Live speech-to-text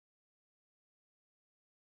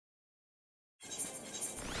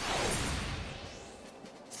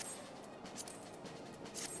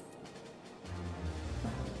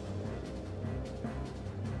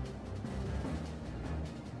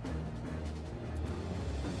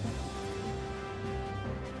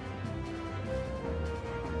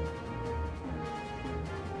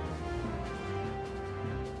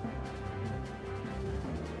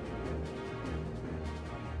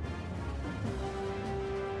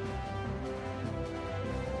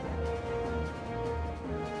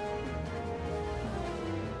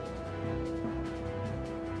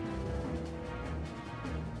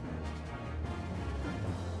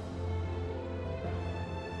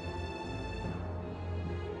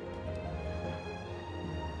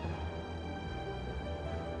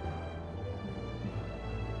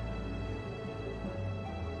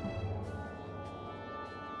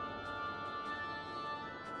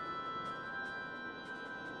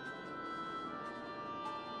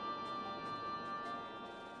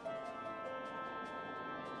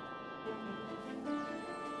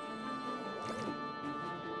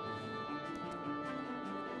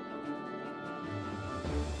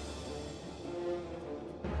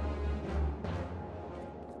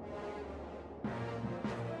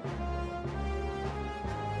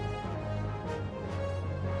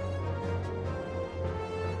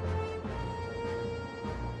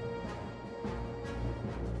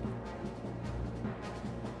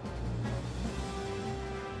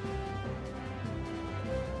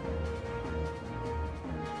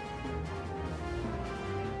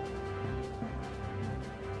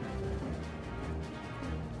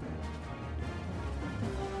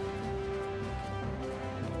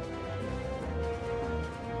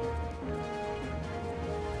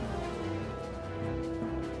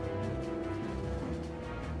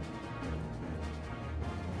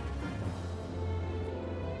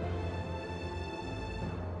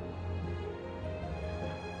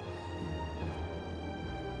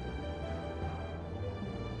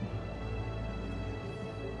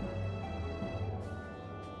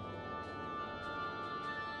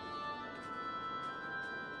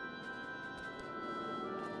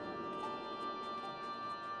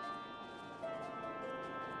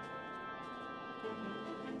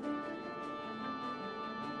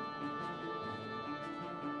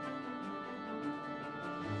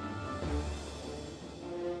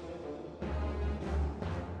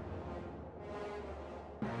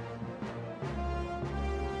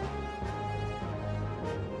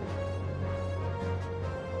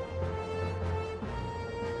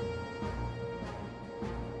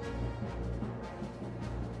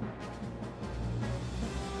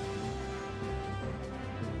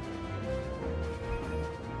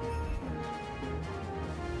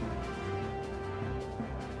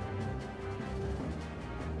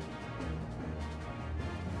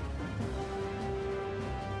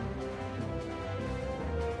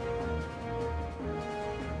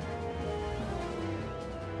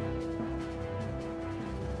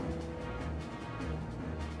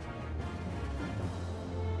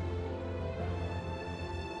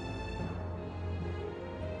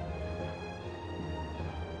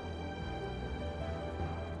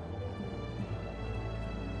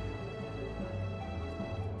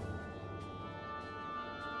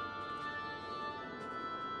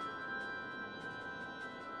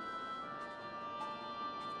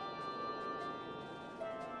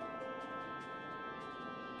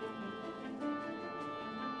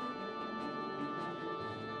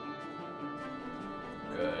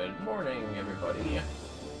Good morning, everybody.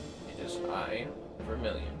 It is I,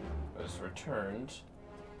 Vermillion, who has returned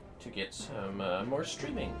to get some more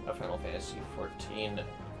streaming of Final Fantasy XIV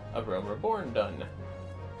Reborn done.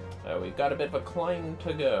 We've got a bit of a climb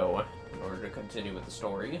to go in order to continue with the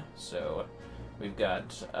story, so we've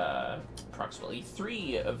got approximately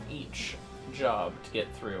 3 of each job to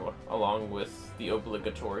get through, along with the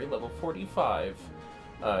obligatory level 45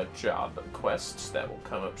 job quests that will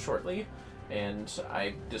come up shortly. And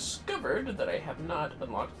I discovered that I have not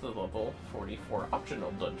unlocked the level 44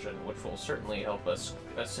 optional dungeon, which will certainly help us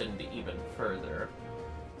ascend even further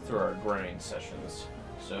through our grind sessions.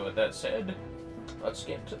 So with that said, let's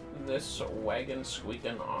get this wagon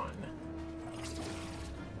squeaking on.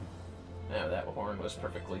 Now that horn was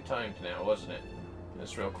perfectly timed now, wasn't it?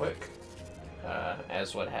 Just real quick,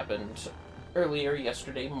 as what happened earlier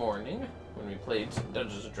yesterday morning when we played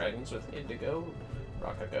Dungeons & Dragons with Indigo,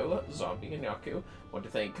 Rakako, Zombie, and Yaku. I want to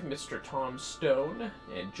thank Mr. Tom Stone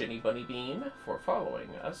and Jenny Bunny Bean for following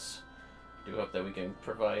us. I do hope that we can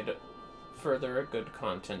provide further good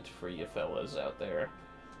content for you fellas out there,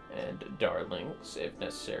 and darlings, if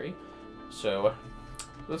necessary. So,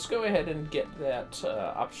 let's go ahead and get that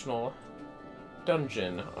optional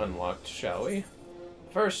dungeon unlocked, shall we?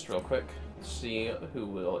 First, real quick, let's see who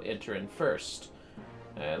will enter in first.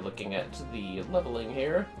 Looking at the leveling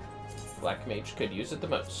here, Black Mage could use it the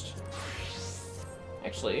most.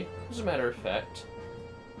 Actually, as a matter of fact,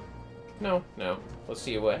 no. Let's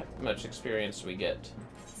see what much experience we get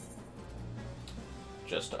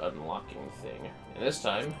just unlocking thing. And this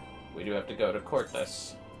time, we do have to go to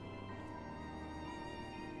Cortes.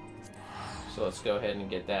 So let's go ahead and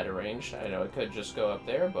get that arranged. I know I could just go up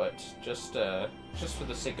there, but just for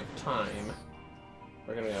the sake of time,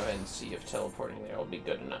 we're gonna go ahead and see if teleporting there will be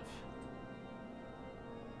good enough.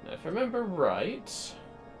 Now, if I remember right,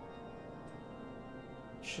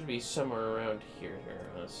 it should be somewhere around here.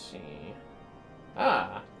 Let's see.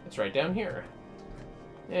 Ah, it's right down here.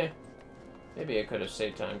 Yeah, maybe I could have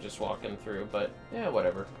saved time just walking through, but yeah,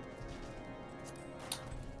 whatever.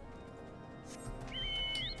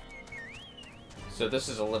 So this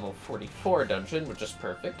is a level 44 dungeon, which is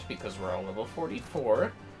perfect because we're all level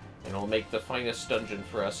 44. And it'll make the finest dungeon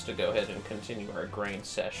for us to go ahead and continue our grind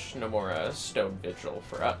sesh. No more stone vigil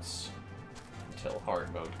for us. Until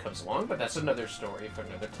hard mode comes along, but that's another story for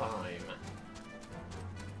another time.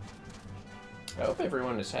 I hope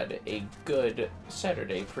everyone has had a good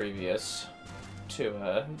Saturday previous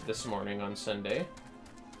to this morning on Sunday.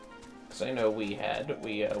 Because I know we had.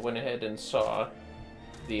 We went ahead and saw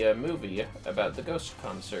the movie about the Ghost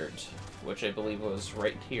concert, which I believe was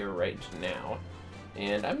right here, right now.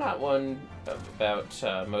 And I'm not one about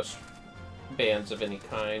most bands of any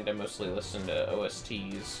kind. I mostly listen to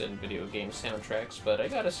OSTs and video game soundtracks, but I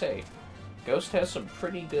gotta say, Ghost has some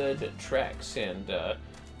pretty good tracks, and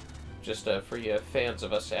just for you fans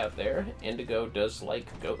of us out there, Indigo does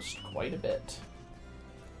like Ghost quite a bit.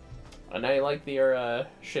 And I like their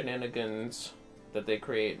shenanigans that they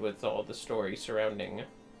create with all the story surrounding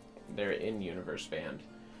their in-universe band.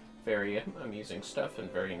 Very amusing stuff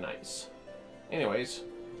and very nice. Anyways,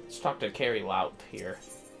 let's talk to Carrie Lout here.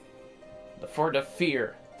 The Fort of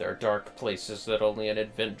Fear. There are dark places that only an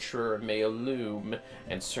adventurer may illume,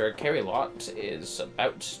 and Sir Carrie-Lot is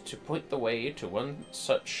about to point the way to one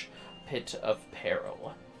such pit of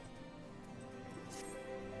peril.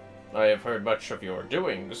 I have heard much of your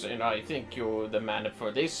doings, and I think you're the man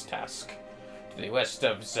for this task. To the west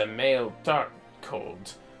of Zemail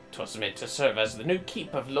Darkhold, 'twas meant to serve as the new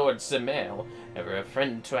keep of Lord Zemail, ever a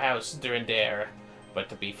friend to House Durandare.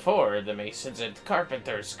 But before the masons and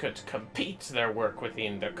carpenters could complete their work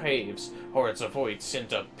within the caves, hordes of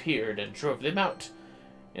Voidsent appeared and drove them out.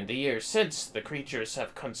 In the years since, the creatures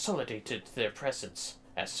have consolidated their presence.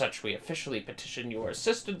 As such, we officially petition your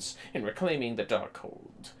assistance in reclaiming the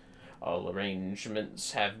Darkhold. All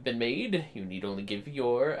arrangements have been made. You need only give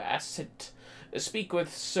your assent. Speak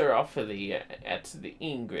with Sir Ophelia at the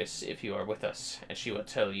Ingress if you are with us, and she will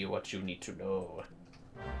tell you what you need to know.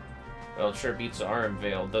 Well, it sure beats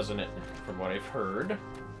Armvale, doesn't it? From what I've heard.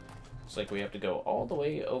 Looks like we have to go all the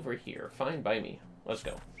way over here. Fine by me. Let's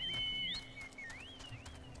go.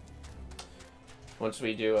 Once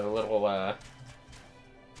we do a little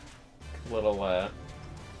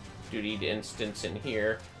dutied instance in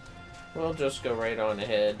here, we'll just go right on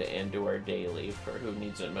ahead and do our daily for who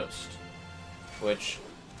needs it most. Which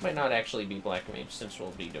might not actually be Black Mage, since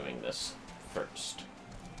we'll be doing this first.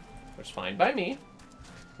 Which is fine by me.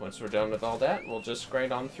 Once we're done with all that, we'll just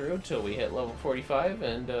grind on through till we hit level 45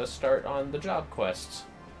 and start on the job quests.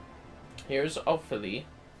 Here's Ophelia.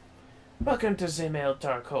 Welcome to Zemail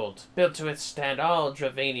Darkhold, built to withstand all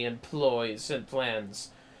Dravanian ploys and plans.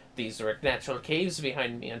 These were natural caves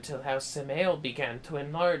behind me until House Zemail began to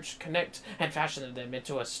enlarge, connect, and fashion them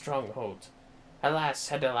into a stronghold.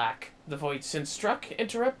 Alas and alack, the Voidsent struck,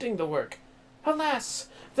 interrupting the work. Alas!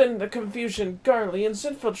 Then the confusion Garleans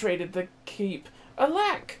infiltrated the keep.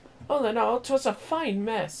 Alack! All in all, 'twas a fine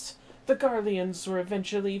mess. The Garleans were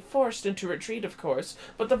eventually forced into retreat, of course,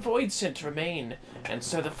 but the Voidsent remain, and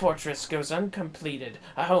so the fortress goes uncompleted,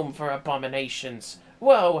 a home for abominations.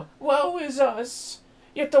 Woe! Woe is us!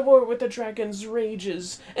 Yet the war with the dragons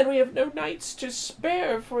rages, and we have no knights to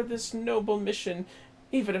spare for this noble mission,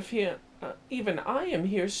 even I am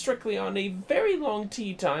here strictly on a very long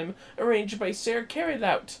tea time, arranged by Sir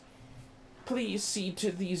Carrie-Lout. Please see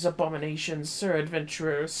to these abominations, Sir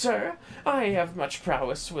Adventurer. Sir, I have much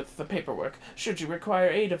prowess with the paperwork, should you require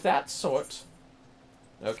aid of that sort.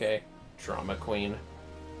 Okay, Drama Queen.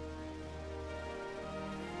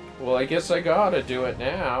 Well, I guess I gotta do it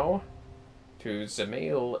now. To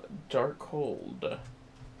Zemail Darkhold.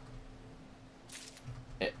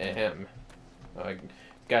 Ahem.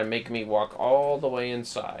 Gotta make me walk all the way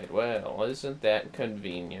inside. Well, isn't that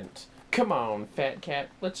convenient? Come on, fat cat.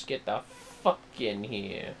 Let's get the fuck in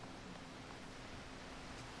here.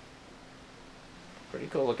 Pretty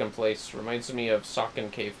cool looking place. Reminds me of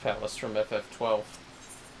Socken Cave Palace from FF12.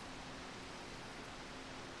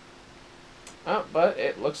 Oh, but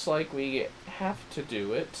it looks like we have to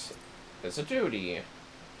do it as a duty.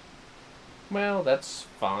 Well, that's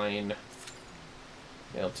fine.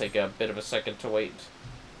 It'll take a bit of a second to wait,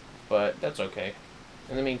 but that's okay.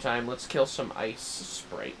 In the meantime, let's kill some ice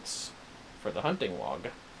sprites for the hunting log.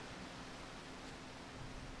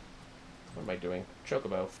 What am I doing?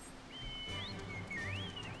 Chocobo.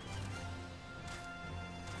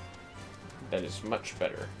 That is much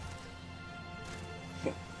better.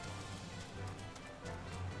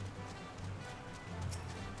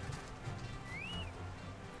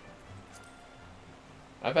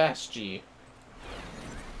 I've asked ye.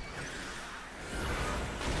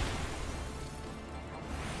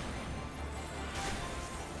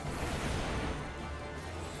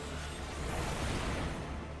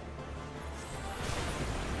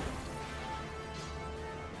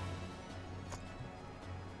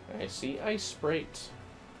 see Ice Sprite.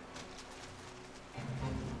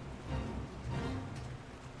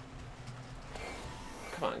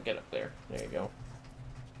 Come on, get up there. There you go.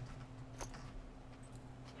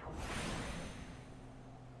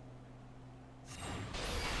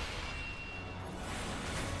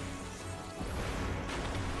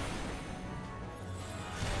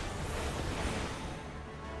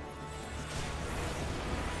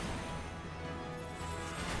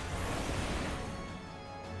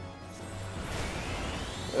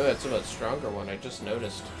 Oh, that's a much stronger one, I just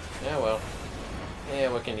noticed. Yeah, well.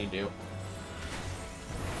 Yeah, what can you do?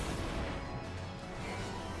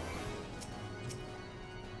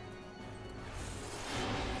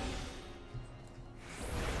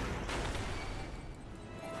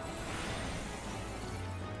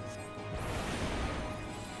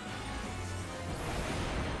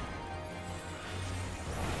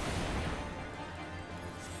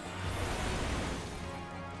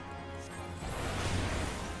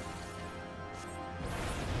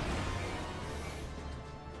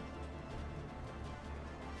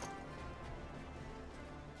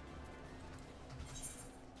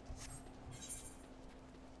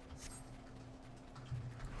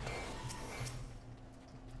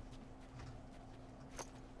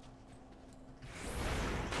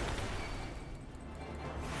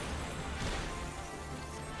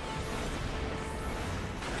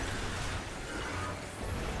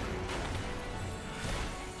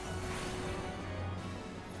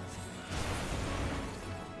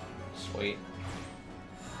 Sweet.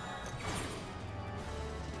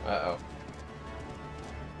 Uh-oh.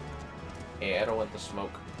 Hey, I don't want the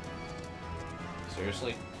smoke.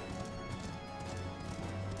 Seriously?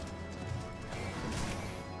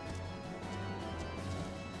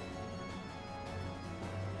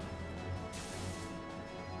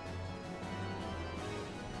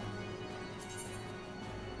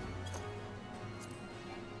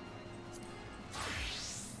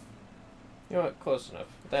 You know what? Close enough.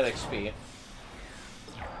 That XP.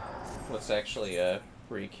 Let's actually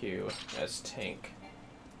re-queue as tank.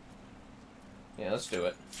 Yeah, let's do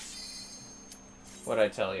it. What'd I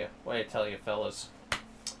tell you? What'd I tell you, fellas?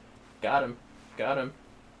 Got him. Got him.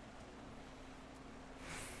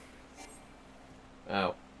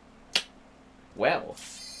 Oh. Well.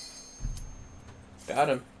 Got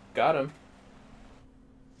him. Got him.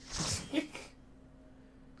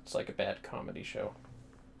 It's like a bad comedy show.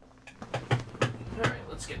 Alright,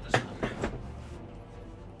 let's get this done.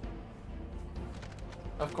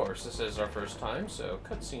 Of course, this is our first time, so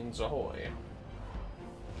cutscenes ahoy.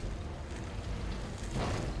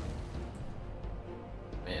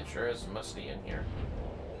 Man, sure is musty in here.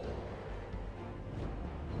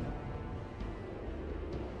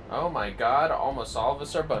 Oh my god, almost all of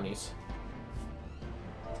us are bunnies.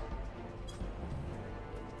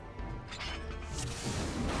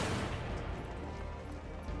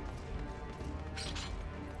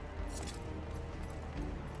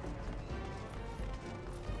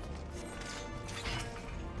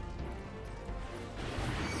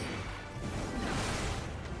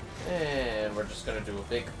 And we're just gonna do a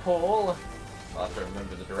big pull. I'll have to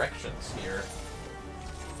remember the directions here.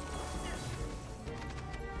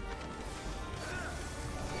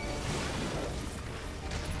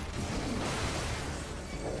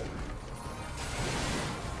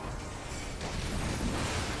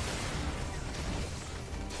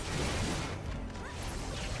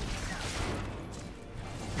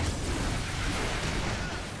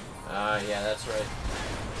 Yeah, that's right.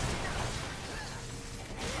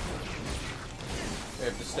 We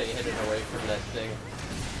have to stay hidden away from that thing.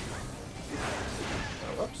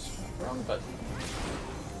 Oh, whoops. Wrong button.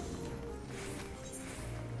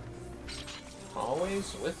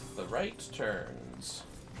 Always with the right turns.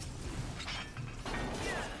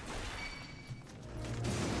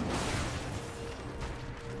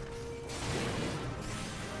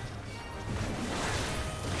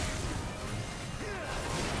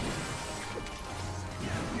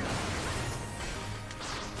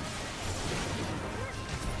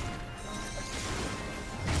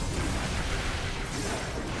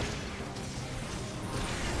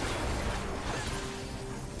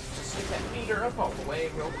 Up all the way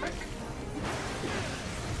real quick.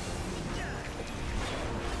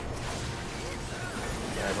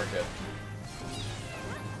 Yeah, we're good.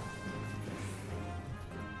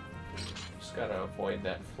 Just gotta avoid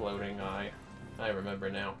that floating eye. I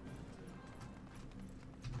remember now.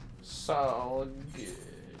 So good.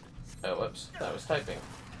 Oh, whoops. That was typing.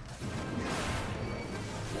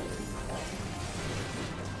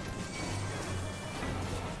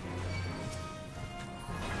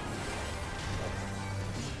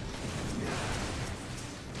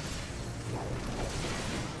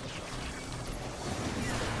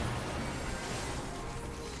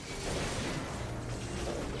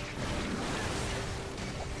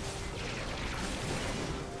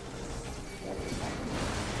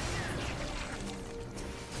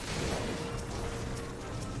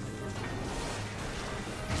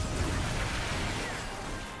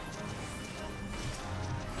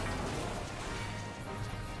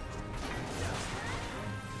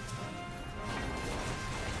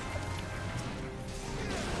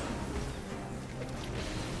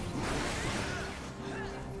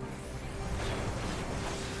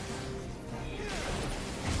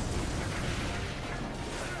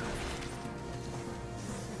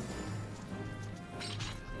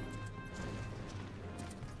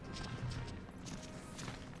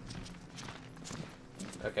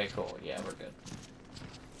 Okay, cool. Yeah, we're good.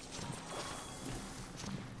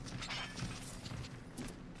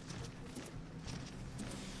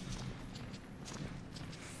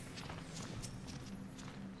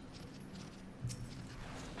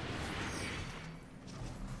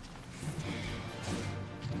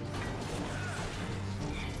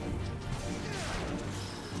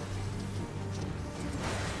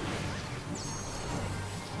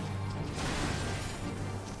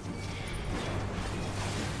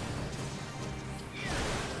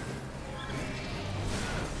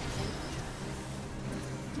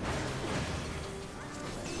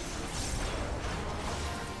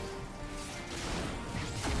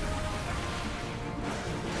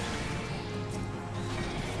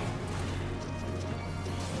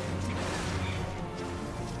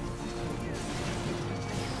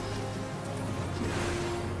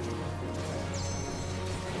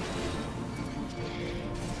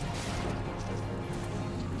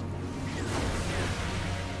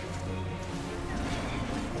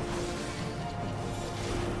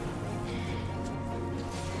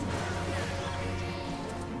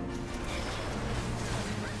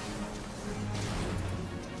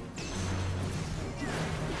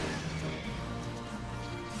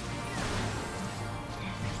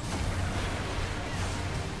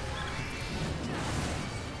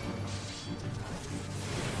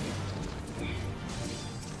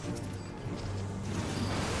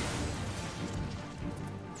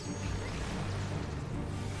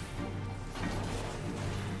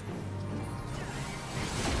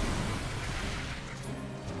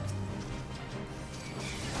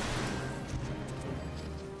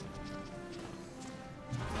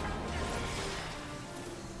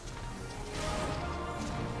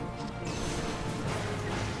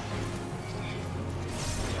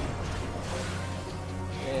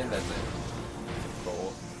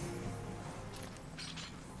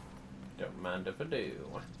 If I do.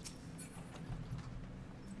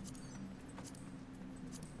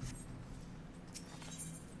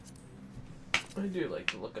 I do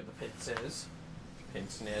like the look of the pinces.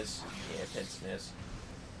 Pincenez. Yeah, pincenez.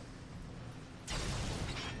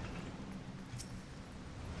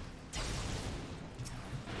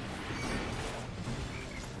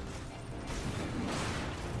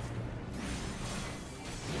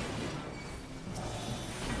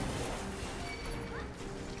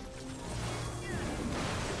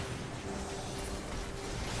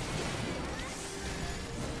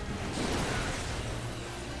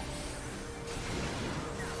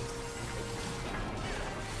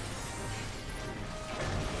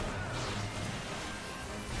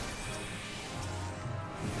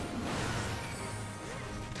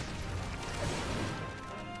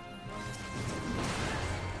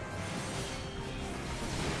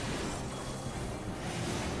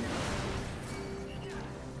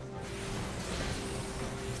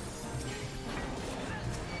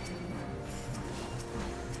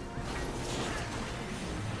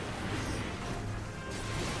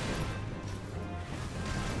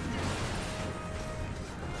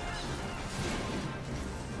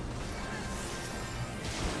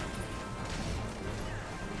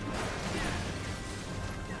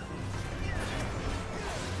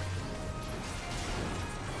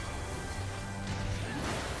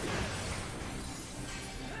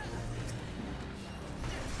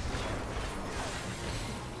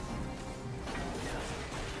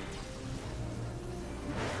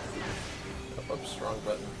 Oops, wrong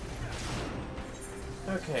button.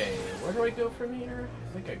 Okay, where do I go from here?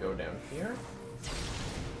 I think I go down here.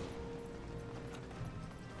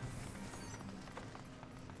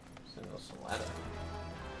 There's no salada.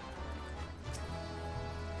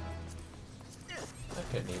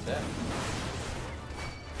 I could need that.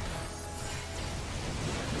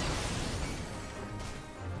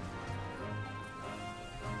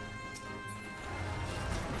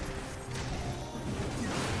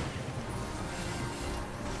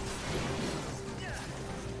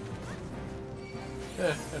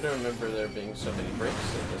 I don't remember there being so many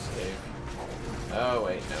bricks in this cave. Oh,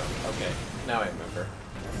 wait, no. Okay, now I remember.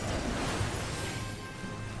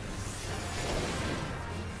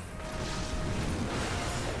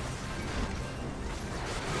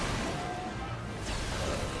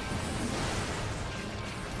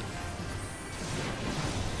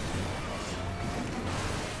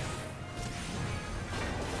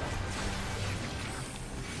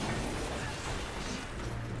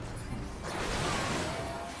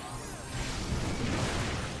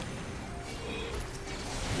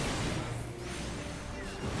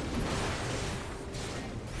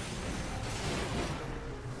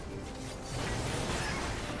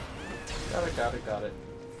 Got it.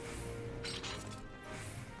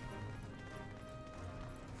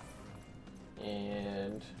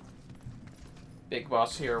 Big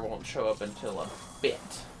boss here won't show up until a bit.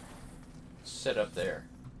 Sit up there.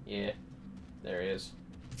 Yeah, there he is.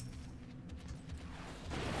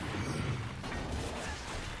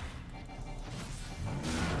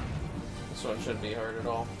 This one shouldn't be hard at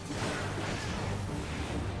all.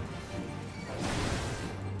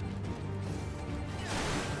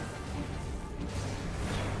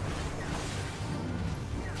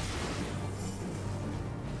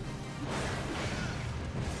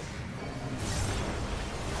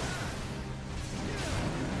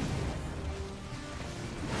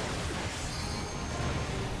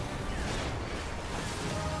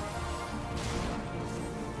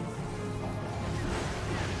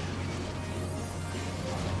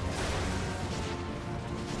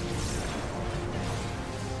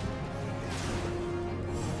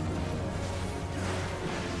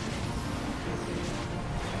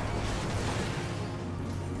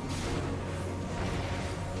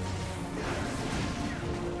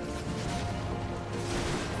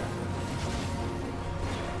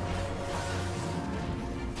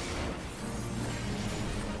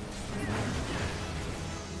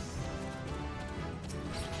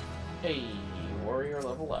 Hey, warrior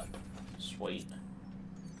level up. Sweet.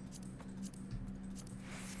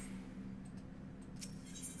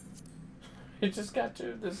 It just got two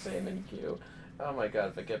of the same in queue. Oh my god,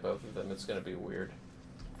 if I get both of them, it's gonna be weird.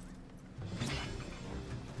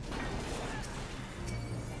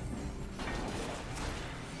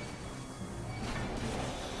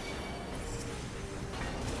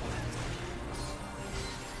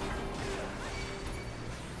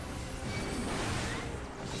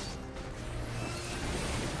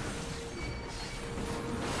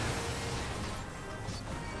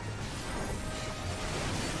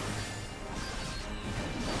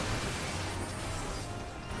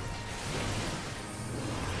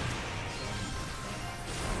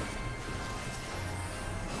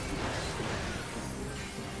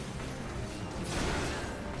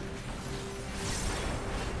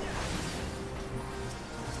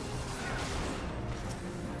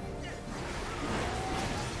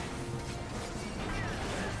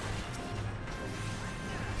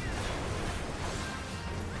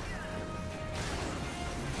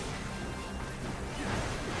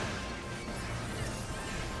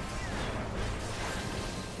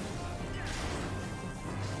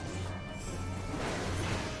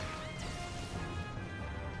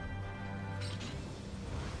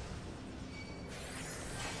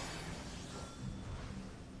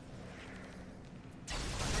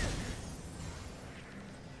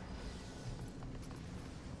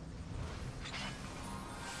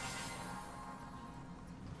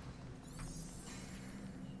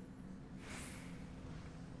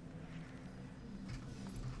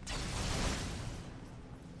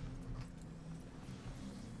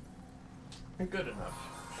 Good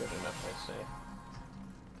enough. Good enough, I say.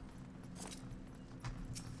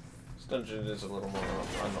 This dungeon is a little more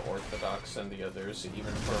unorthodox than the others,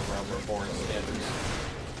 even for around Reborn standards.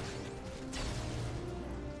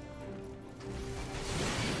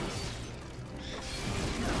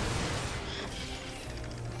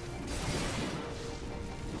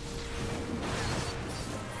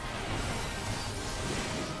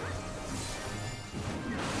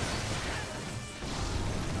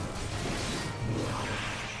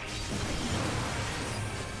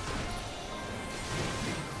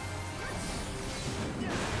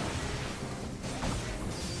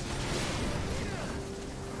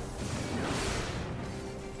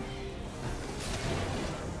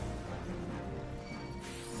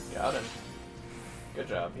 Got him. Good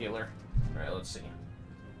job, healer. Alright, let's see.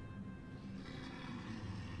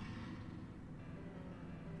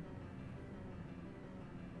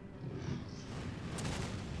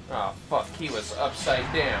 Oh, fuck, he was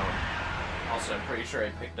upside down. Also, I'm pretty sure I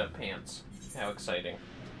picked up pants. How exciting.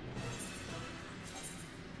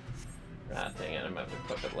 Ah, dang it, I'm gonna have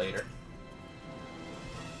to equip it later.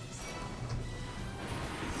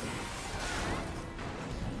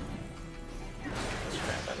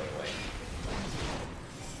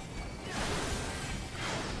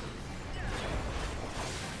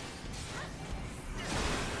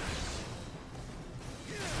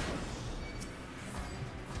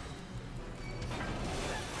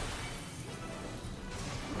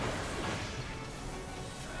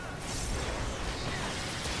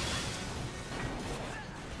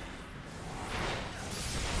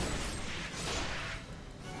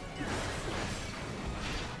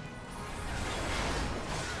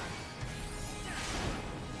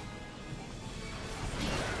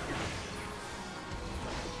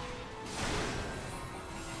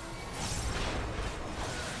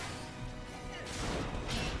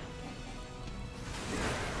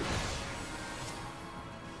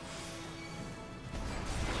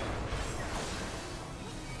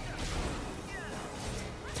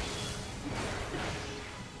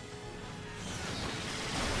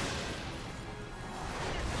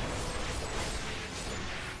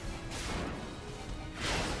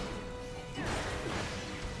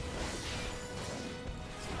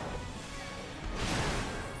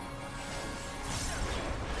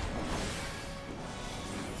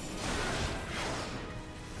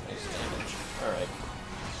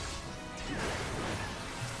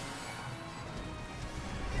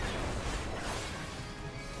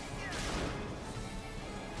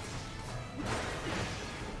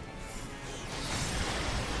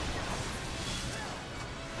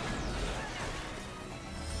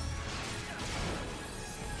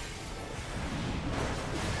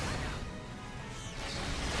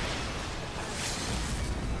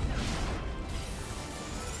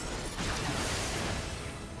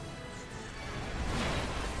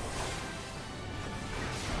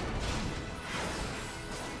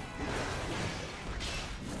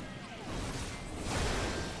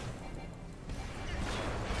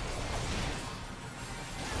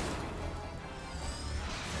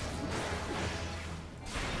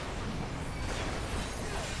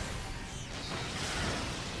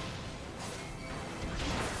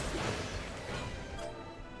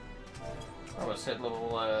 almost hit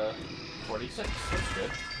level 46. That's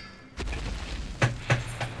good.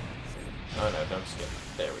 Oh no, don't skip.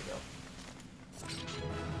 There we go.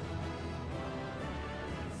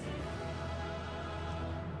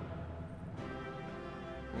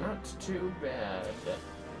 Not too bad.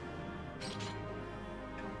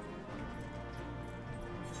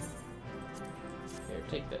 Here,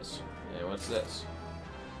 take this. Yeah, what's this?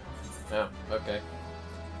 Oh, okay.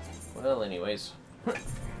 Well, anyways. Why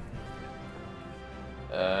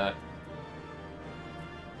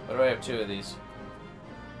do I have 2 of these?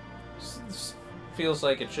 This feels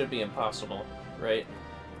like it should be impossible, right?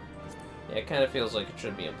 Yeah, it kind of feels like it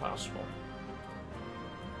should be impossible.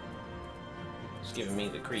 It's giving me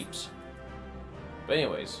the creeps. But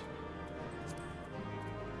anyways.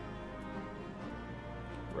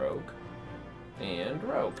 Rogue. And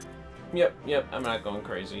rogue. Yep, I'm not going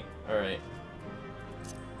crazy. Alright.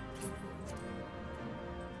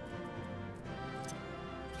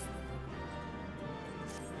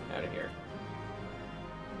 Out of here.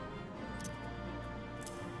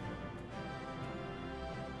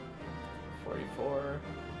 $44.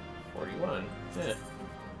 $41. Eh.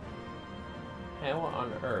 How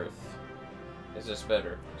on earth is this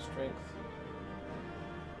better? Strength.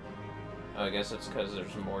 Oh, I guess it's because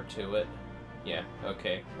there's more to it. Yeah,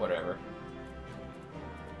 okay, whatever.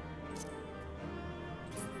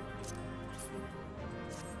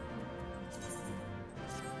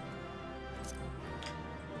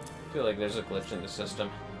 I feel like there's a glitch in the system.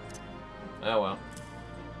 Oh well.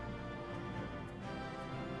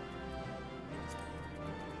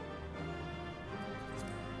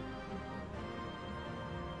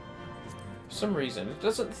 For some reason, it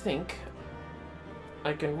doesn't think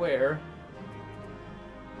I can wear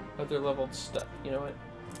other leveled stuff. You know what?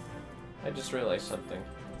 I just realized something.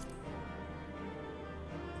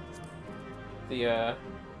 The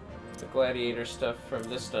gladiator stuff from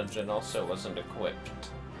this dungeon also wasn't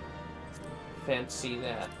equipped. Fancy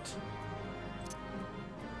that.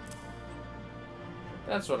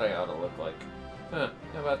 That's what I ought to look like. Huh,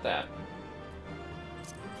 how about that?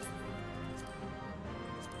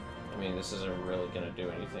 I mean, this isn't really gonna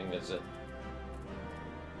do anything, is it?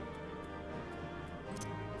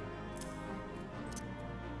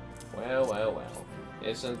 Well, well, well.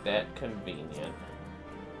 Isn't that convenient?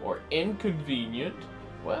 Or inconvenient?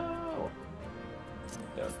 Wow.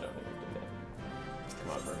 Don't even do that.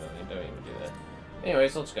 Come on, Vermillion, don't even do that.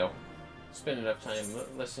 Anyways, let's go. Spend enough time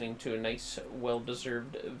listening to a nice,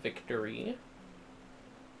 well-deserved victory.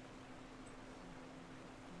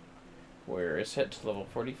 Where is hit to level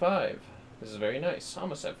 45. This is very nice.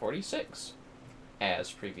 Almost at 46.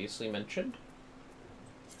 As previously mentioned.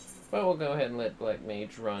 But we'll go ahead and let Black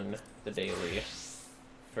Mage run the daily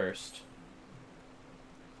first.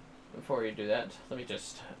 Before you do that, let me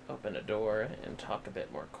just open a door and talk a bit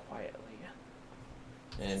more quietly.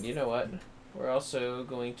 And you know what? We're also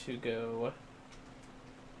going to go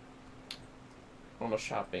on a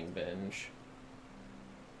shopping binge.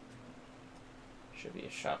 Should be a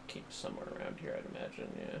shopkeep somewhere around here, I'd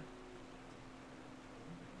imagine, yeah.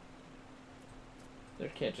 There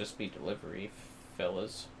can't just be delivery,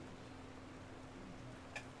 fellas.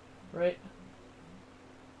 Right?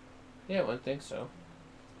 Yeah, I wouldn't think so.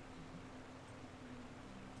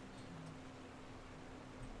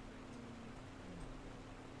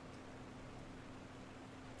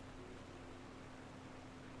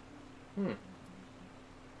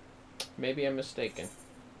 Maybe I'm mistaken.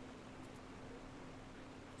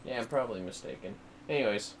 Yeah, I'm probably mistaken.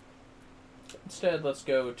 Anyways, instead let's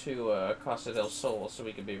go to Casa del Sol so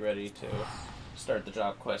we can be ready to start the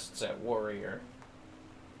job quests at Warrior.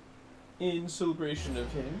 In celebration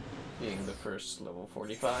of him being the first level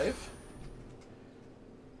 45.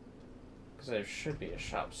 Because there should be a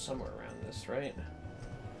shop somewhere around this, right?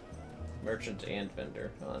 Merchant and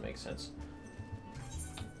vendor. Well, that makes sense.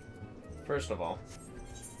 First of all,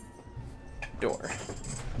 door.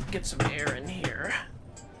 Get some air in here.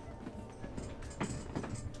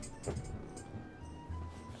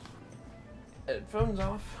 Headphones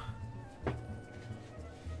off.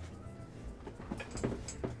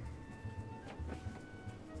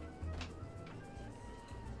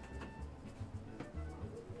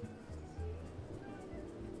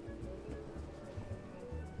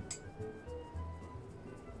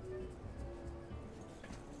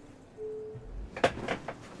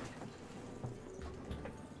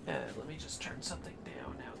 Let me just turn something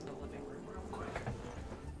down out in the living room real quick.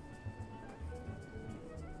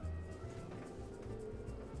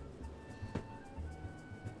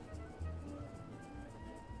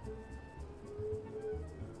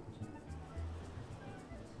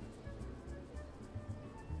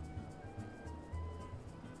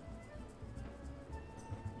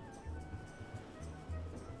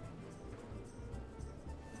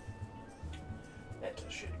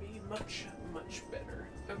 That should be much, much better.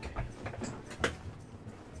 Okay.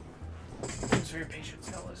 Thanks for your patience,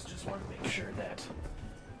 fellas. Just want to make sure that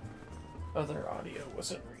other audio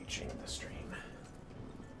wasn't reaching the stream.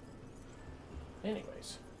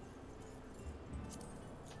 Anyways,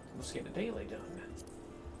 let's get a daily done.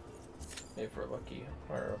 If we're lucky,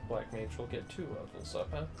 our black mage will get 2 levels up,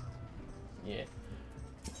 huh? Yeah.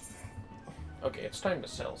 Okay, it's time to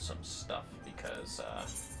sell some stuff because,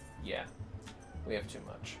 yeah, we have too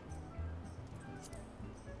much.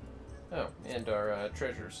 Oh, and our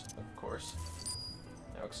treasures, of course.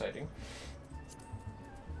 How exciting.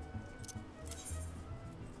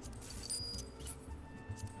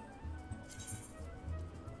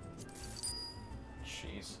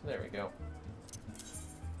 Jeez, there we go.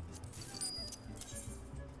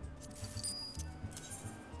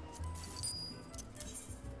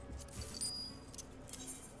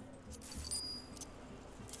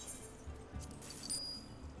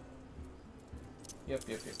 Yep.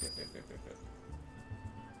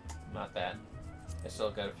 Not that. I still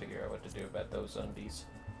gotta figure out what to do about those undies.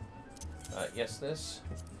 Yes, this.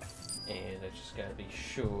 And I just gotta be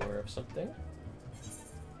sure of something.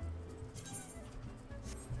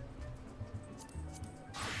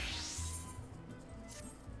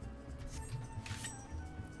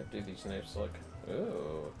 How do these knives look?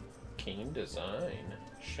 Ooh, keen design.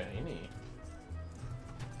 Shiny.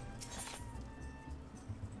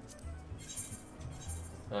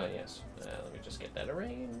 Oh, yes. Let me just get that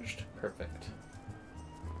arranged. Perfect.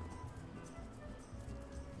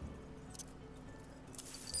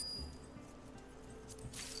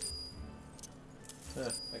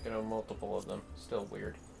 I can own multiple of them. Still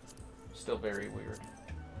weird. Still very weird.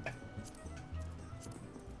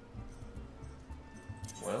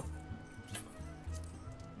 Well,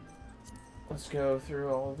 let's go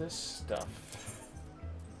through all this stuff.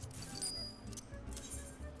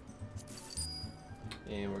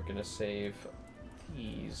 And we're gonna save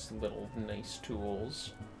these little nice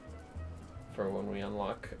tools for when we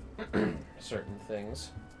unlock certain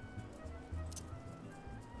things.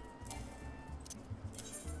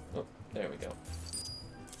 Oh, there we go.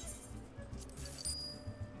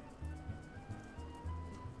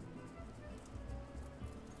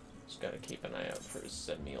 Just gotta keep an eye out for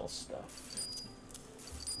Zemil stuff.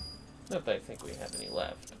 Not that I think we have any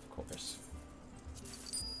left, of course.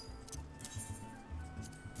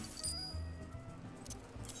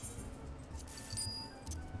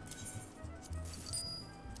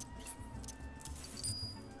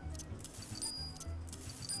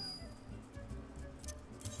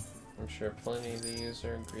 I'm sure plenty of these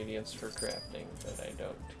are ingredients for crafting, but I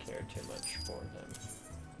don't care too much for them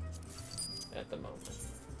at the moment.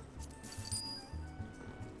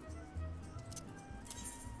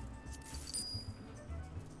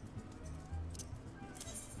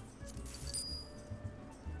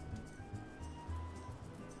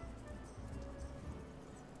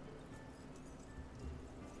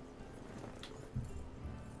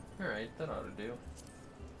 Alright, that ought to do.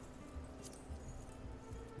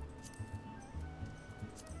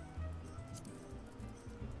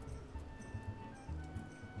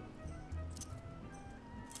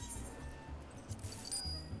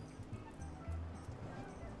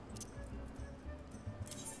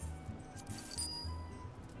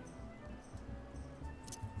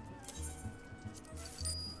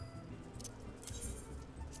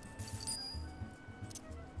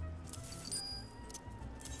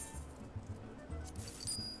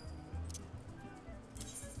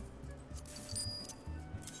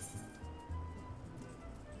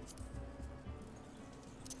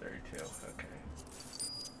 Okay.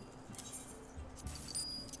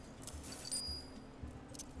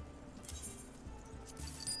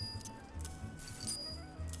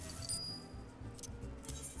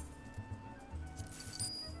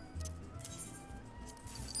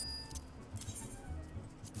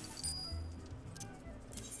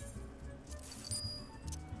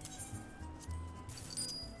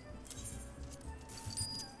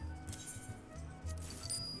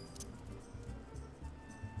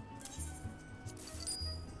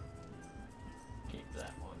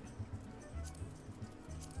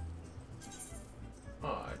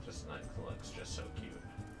 That looks just so cute.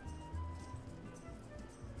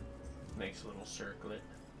 Nice little circlet.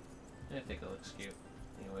 I think it looks cute.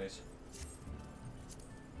 Anyways.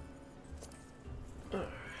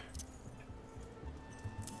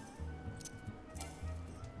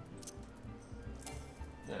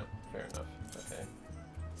 Yeah, fair enough. Okay.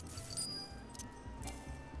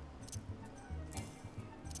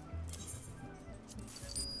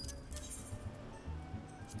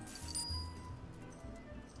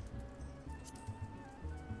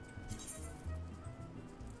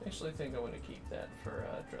 actually think I want to keep that for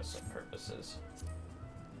dress-up purposes.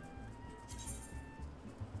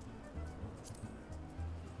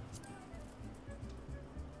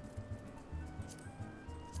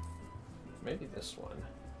 Maybe this one.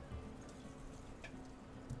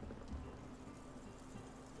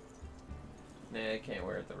 Nah, I can't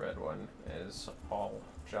wear the red one as all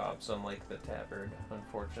jobs, unlike the tabard,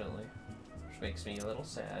 unfortunately. Which makes me a little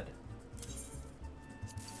sad.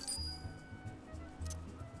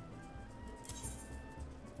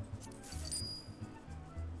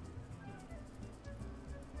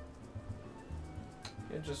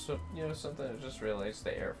 It just, you know, something I just realized,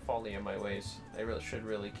 the air falling in my ways. I should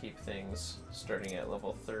really keep things starting at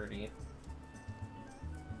level 30.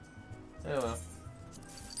 Oh well.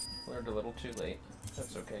 Learned a little too late.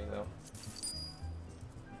 That's okay though.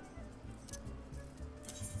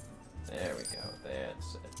 There we go.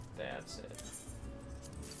 That's it. That's it.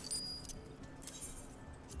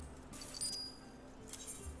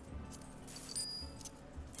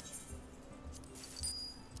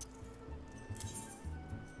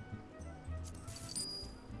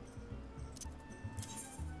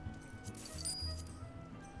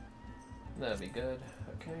 That'd be good.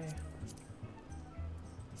 Okay.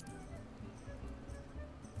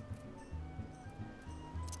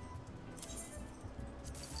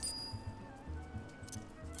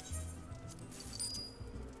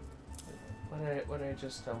 What did I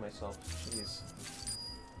just tell myself? Jeez.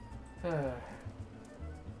 Perfect.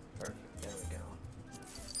 There we go.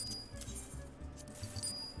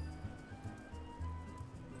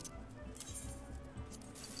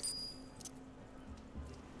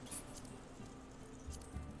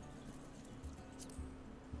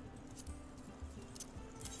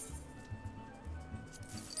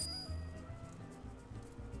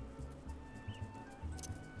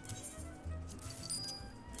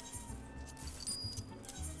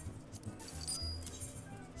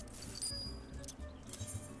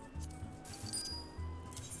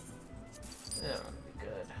 That would be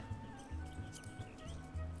good.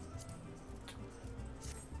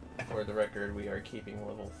 For the record, we are keeping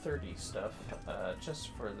level 30 stuff, just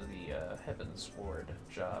for the Heaven's Ward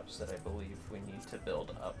jobs that I believe we need to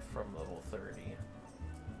build up from level 30.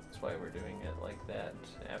 That's why we're doing it like that,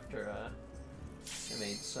 after I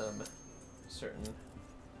made some certain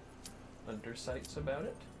undersights about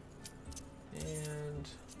it. And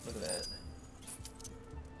look at that.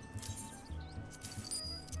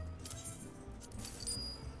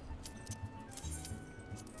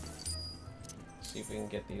 See if we can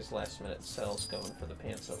get these last minute sells going for the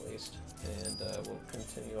pants at least, and we'll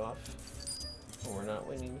continue off when we're not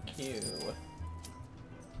winning Q.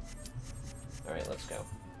 Alright, let's go.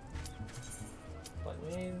 Blood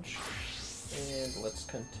Mage, and let's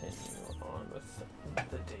continue on with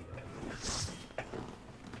the day.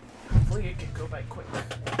 Hopefully it can go by quick.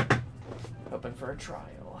 Hoping for a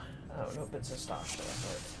trial. Oh, nope, it's a Stasha,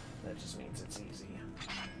 but that just means it's easy.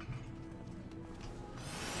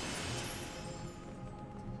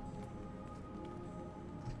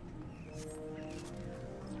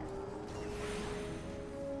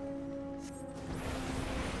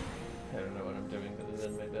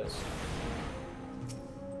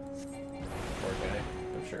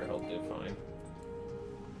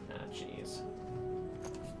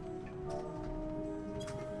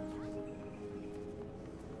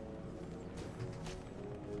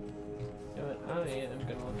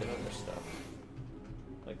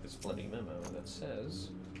 Bloody memo that says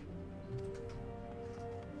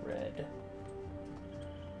red.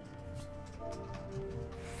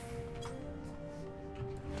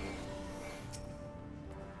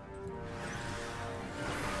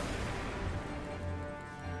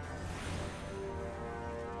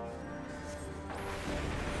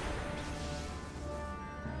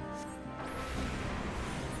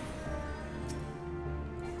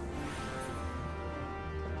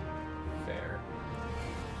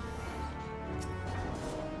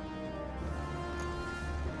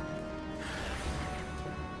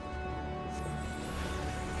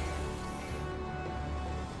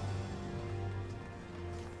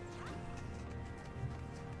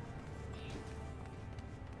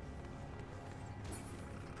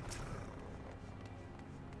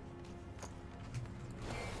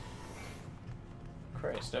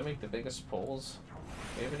 Christ, don't make the biggest pulls.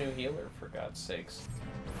 We have a new healer, for God's sakes.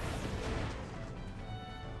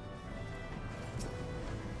 Oh,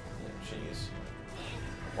 jeez.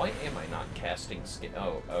 Why am I not casting skin?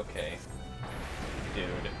 Oh, okay.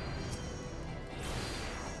 Dude.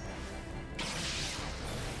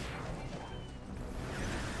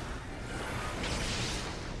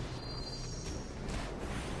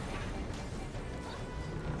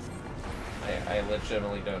 I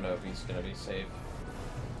legitimately don't know if he's gonna be safe.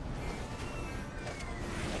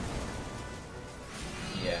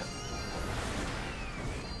 Yeah.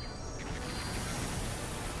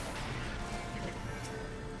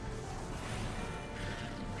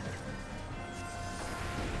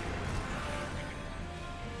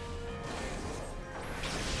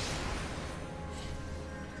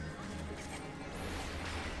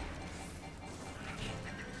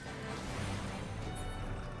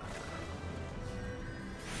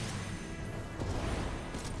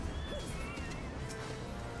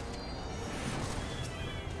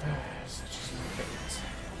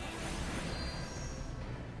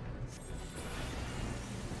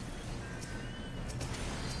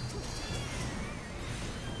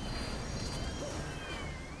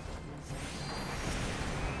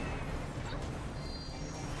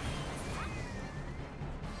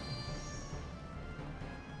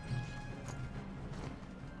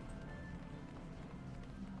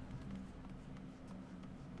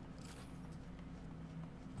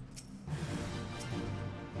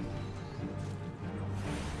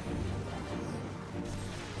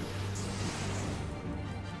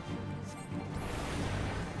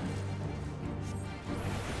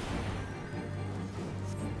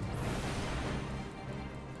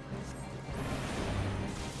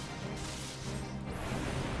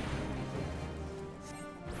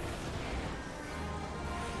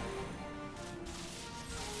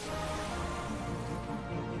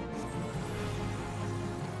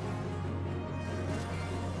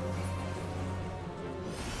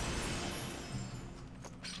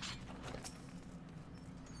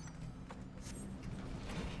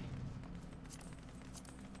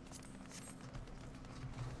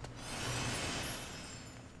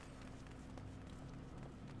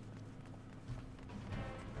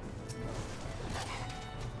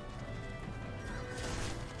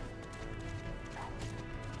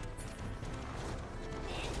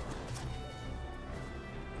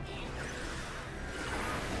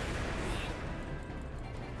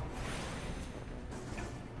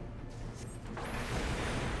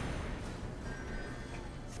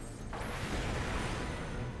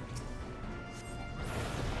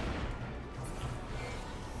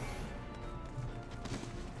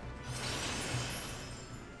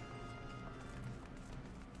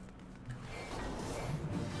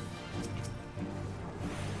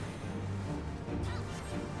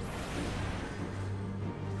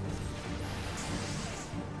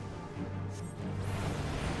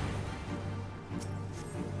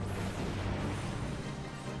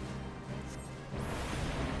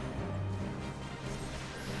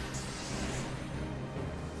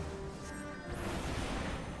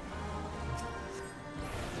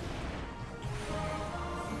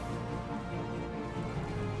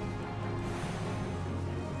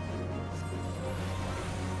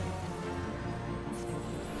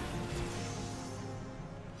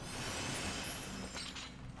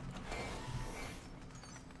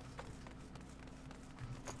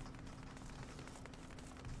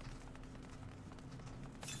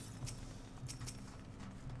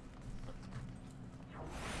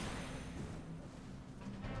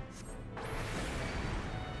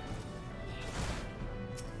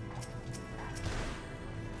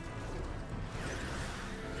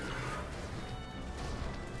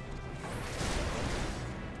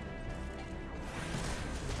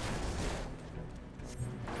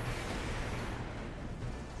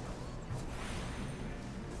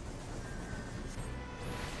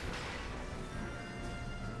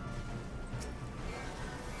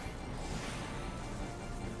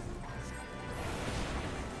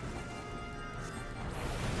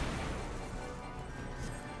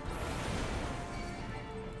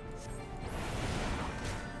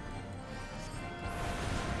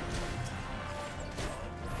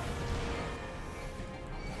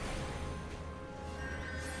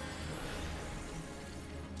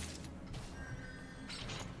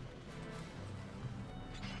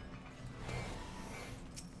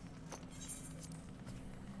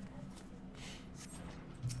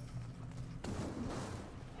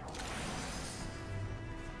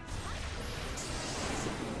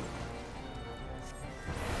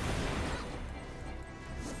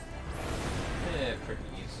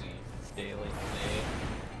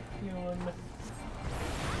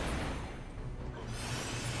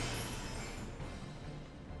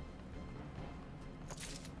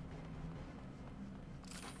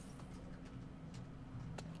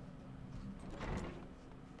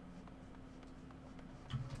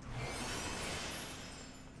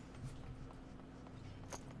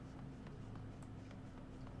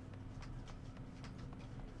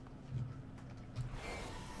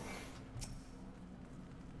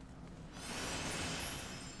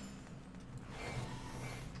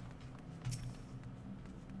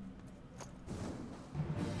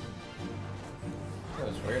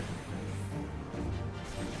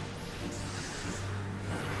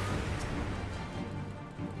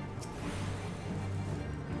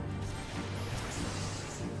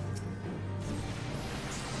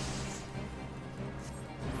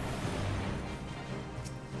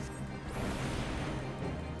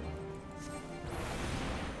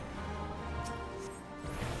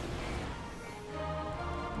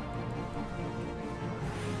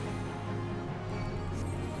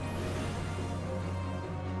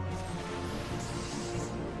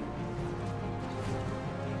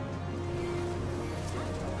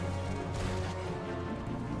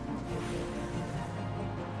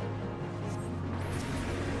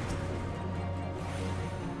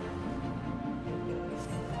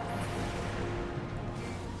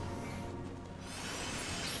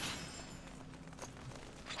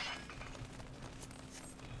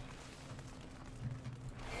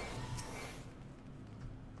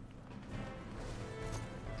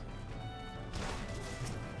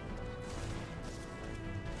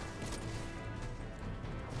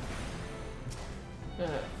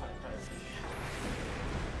 Fine.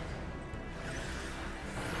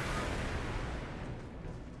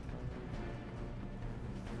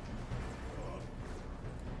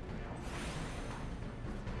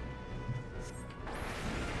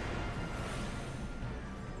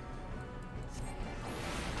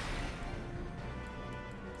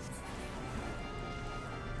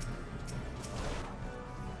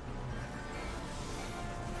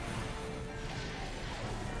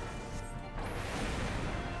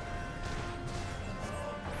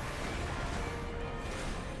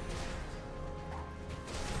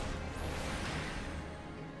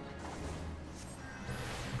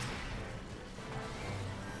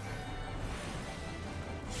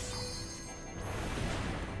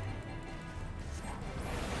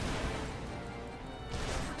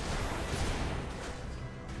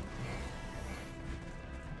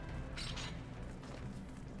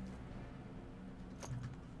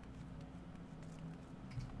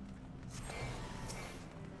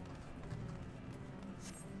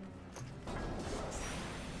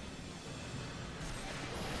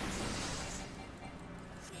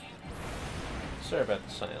 Sorry about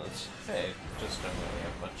the silence. Hey, just don't really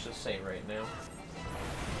have much to say right now.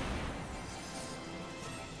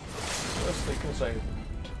 Mostly because I'm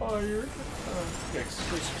tired.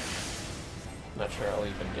 Excuse me. Not sure I'll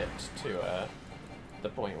even get to the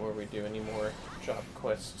point where we do any more job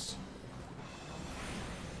quests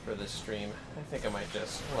for this stream. I think I might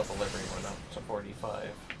just level everyone up to 45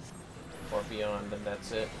 or beyond, and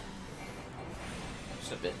that's it.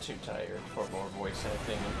 Just a bit too tired for more voice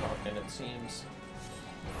acting and talking, it seems.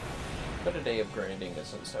 But a day of grinding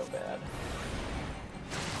isn't so bad.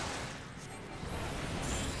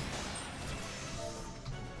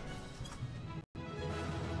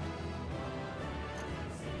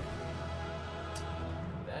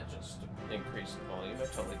 That just increased the volume. I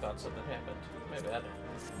totally thought something happened. My bad.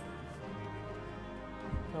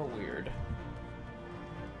 How weird.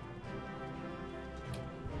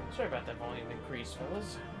 Sorry about that volume increase,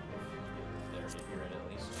 fellas. If they're to hear it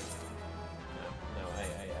at least. No, I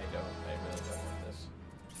don't. I really don't want this.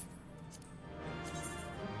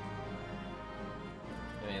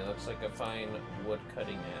 I mean, it looks like a fine wood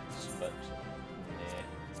cutting axe, but nah.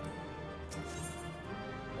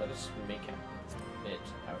 Let us make it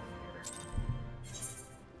out here.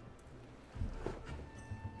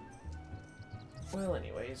 Well,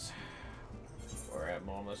 anyways, we're at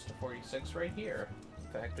almost to 46 right here.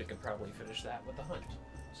 In fact, we could probably finish that with a hunt.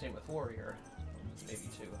 Same with Warrior. Maybe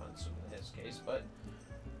 2 hunts in his case, but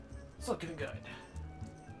it's looking good.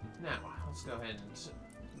 Now, let's go ahead and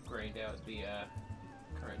grind out the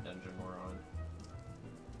current dungeon we're on.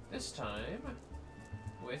 This time,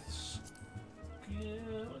 with...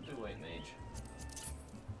 let's do White Mage.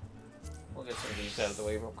 We'll get some of these out of the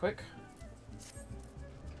way real quick.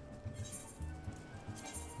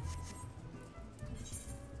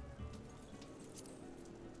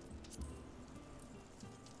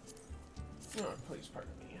 Oh, please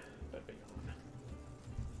pardon me. Better be on.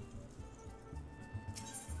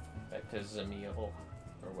 Back to Zemiel,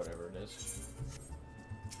 or whatever it is.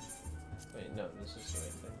 Wait, no, this is the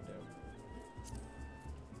right thing to do.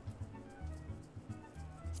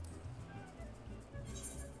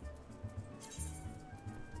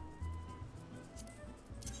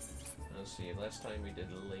 Let's see, last time we did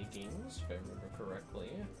leggings, if I remember correctly.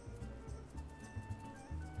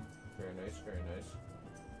 Very nice, very nice.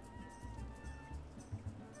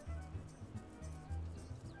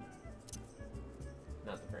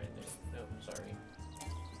 Not the brand new. No, sorry.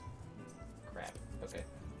 Crap. Okay.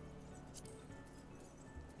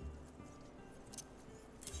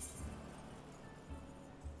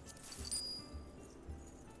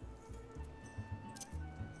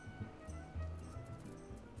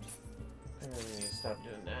 I really need to stop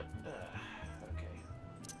doing that. Okay.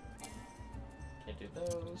 Can't do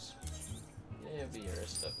those. Yeah, VR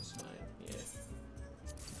stuff is fine. Yeah.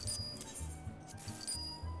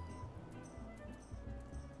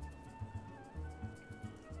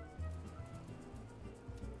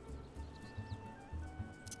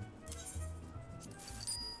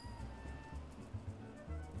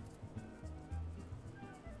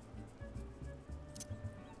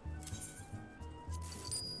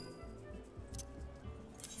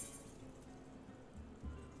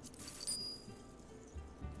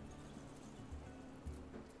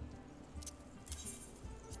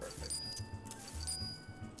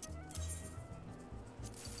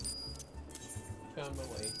 Found my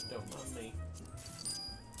way, don't mind me.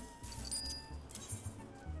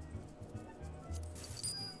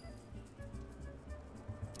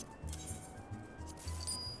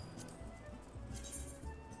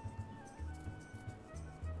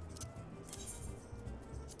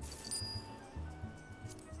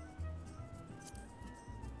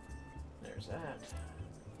 there's that.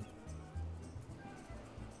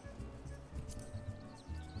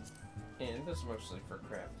 And this is mostly for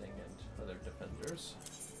crafting and other defenders.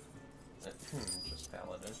 Just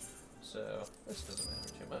paladin. So this doesn't matter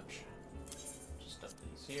too much. Just dump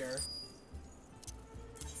these here.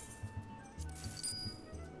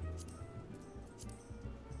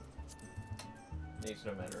 These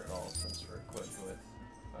don't matter at all since we're equipped with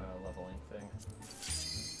a leveling thing.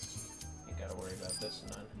 Ain't gotta worry about this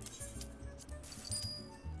none.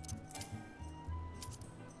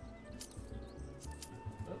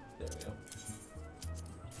 Oh, there we go.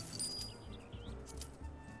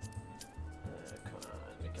 Come on,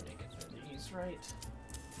 we can make it through these, right?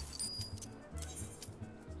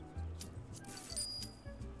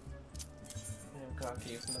 I'm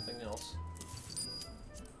cocky if nothing else.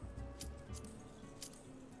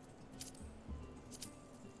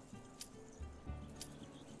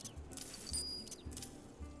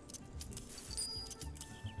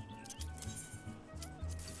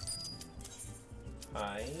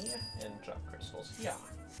 And drop crystals. Yeah.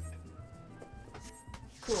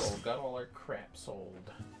 Cool, got all our crap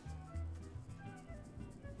sold.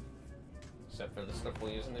 Except for the stuff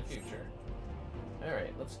we'll use in the future.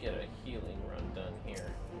 Alright, let's get a healing run done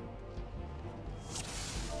here.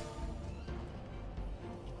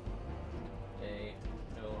 Hey,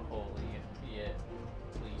 no holy yet.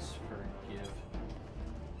 Please forgive.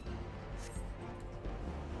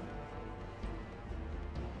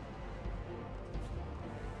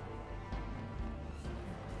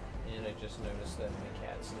 And I just noticed that my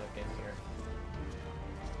cat snuck in here.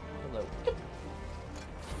 Hello.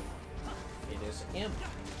 It is Imp,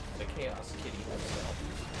 the Chaos Kitty himself.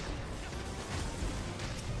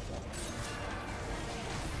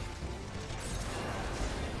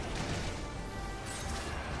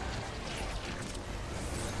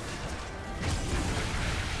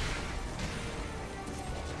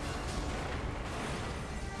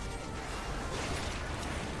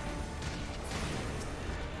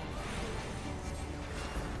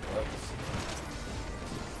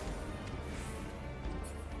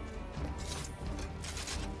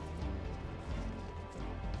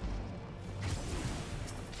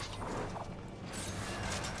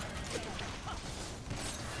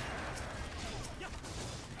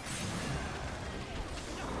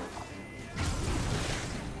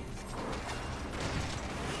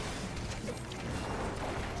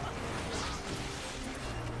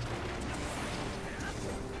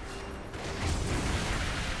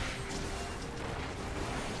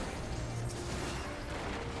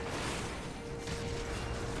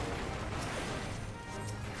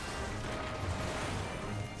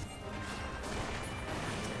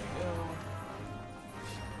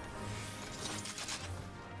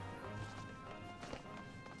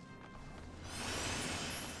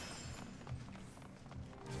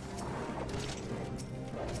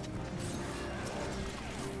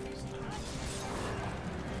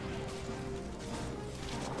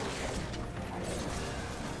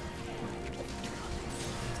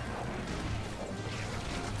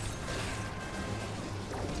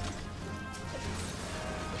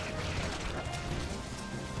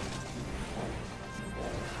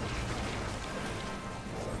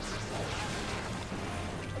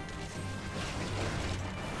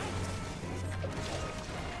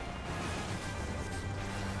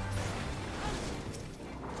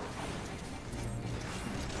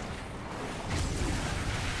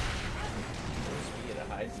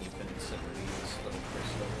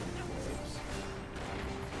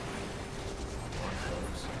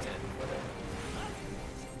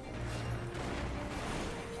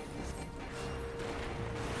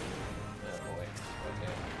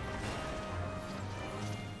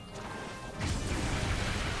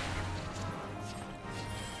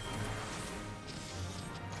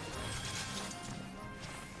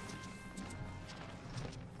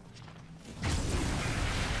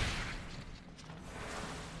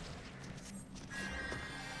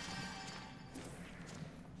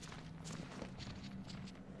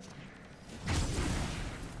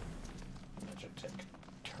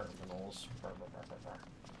 Terminals.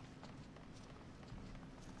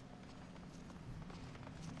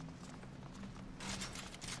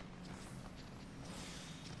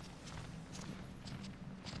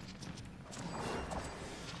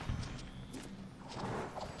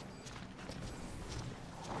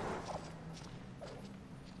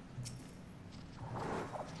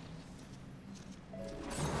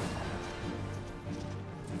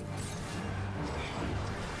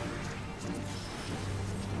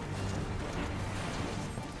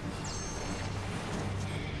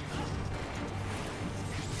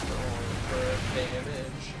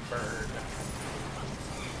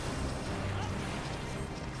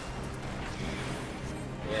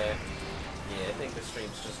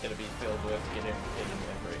 stream's just going to be filled with getting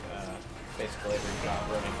every, basically every job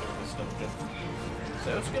running through this dungeon.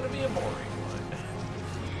 So it's going to be a boring one.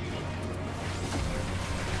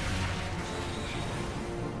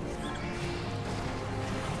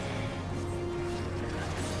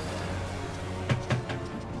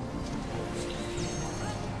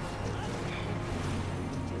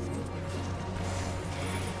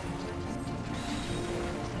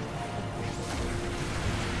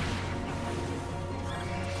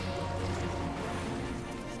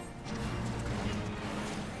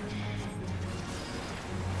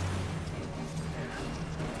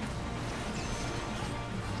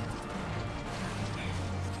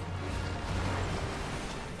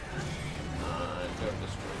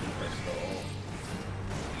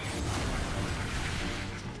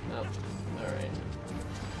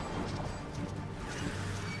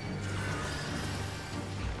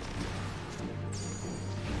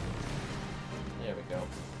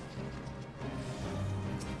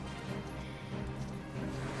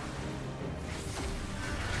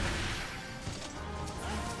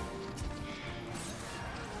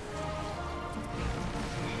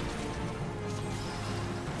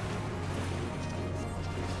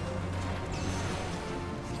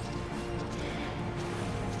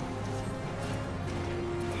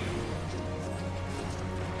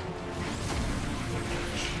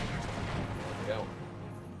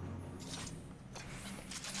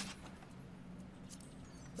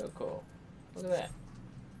 So cool. Look at that.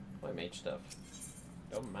 My mage stuff.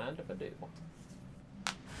 Don't mind if I do.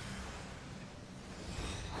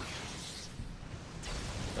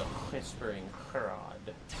 The whispering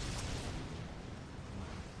crowd.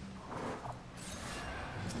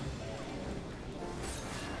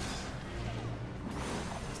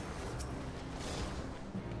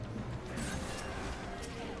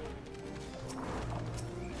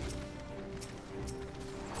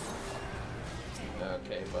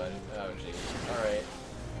 Okay, bud. Oh, jeez. Alright.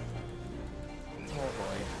 Oh,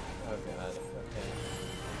 boy. Oh, God. Okay.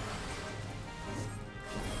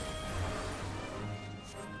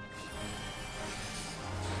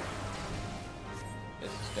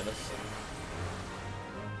 This is gonna suck.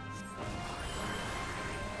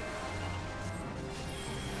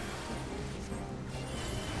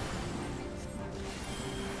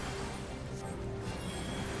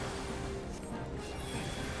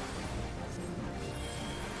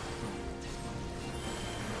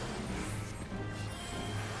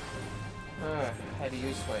 I had to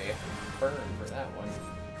use my burn for that one.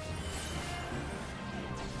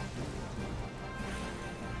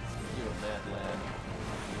 You a mad lad.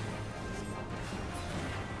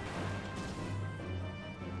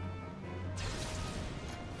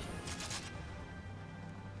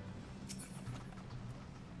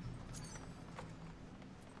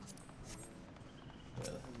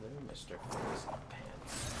 Hello, Mr. Fancy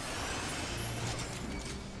Pants.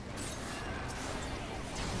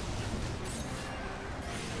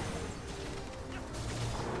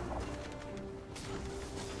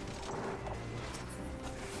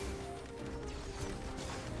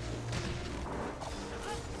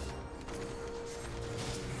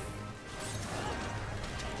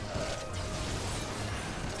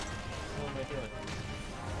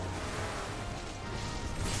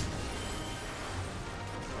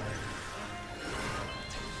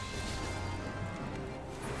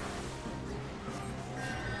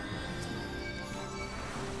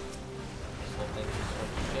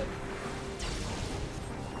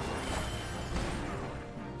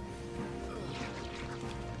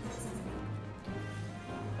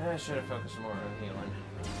 I should have focused more on healing.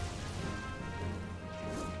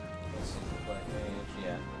 Let's see, Black Mage,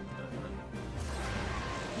 yeah.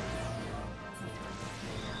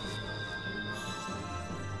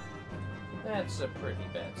 That's a pretty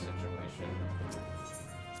bad situation.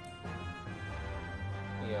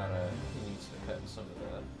 He needs to cut some of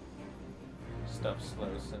the stuff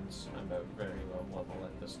slow since I'm at very low level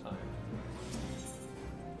at this time.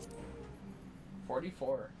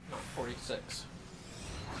 44, not 46.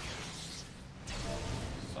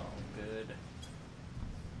 It's all good.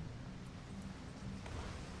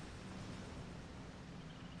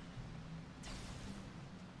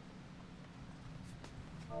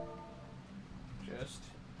 Just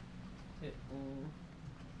hitting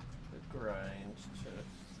the grind to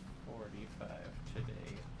 45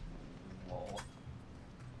 today. Lol.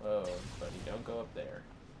 Oh, buddy, don't go up there.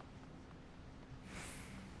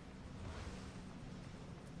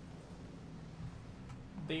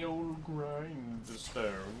 The old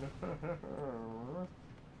grindstone.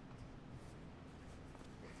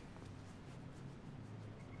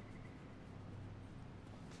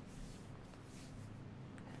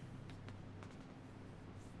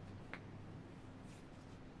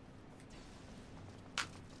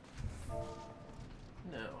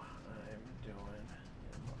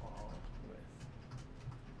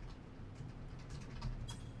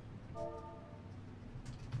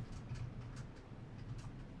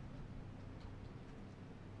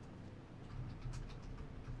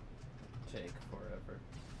 take forever.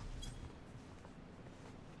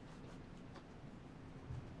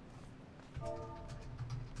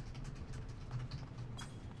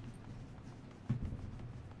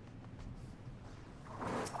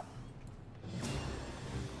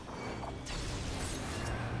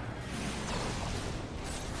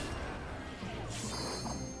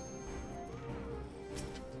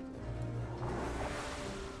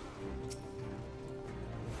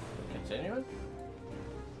 Continuing?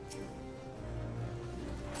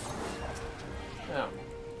 Oh.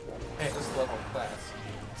 Hey, this is level class.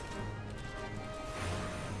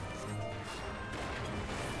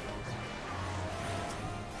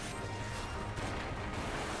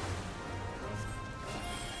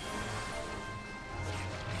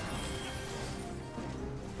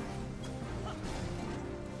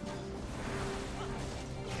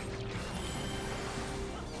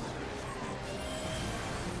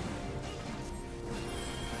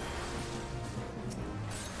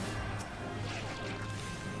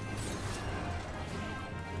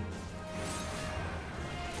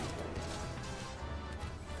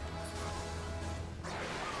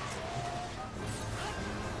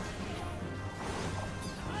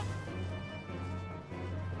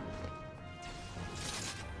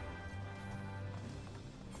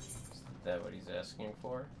 Is that what he's asking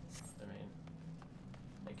for? I mean,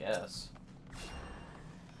 I guess.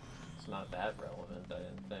 It's not that relevant, I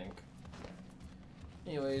didn't think.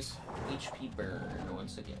 Anyways, HP burn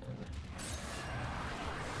once again.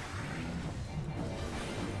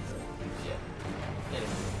 Yeah.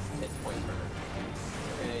 Anyway, hit point burn.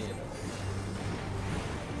 Okay, you know.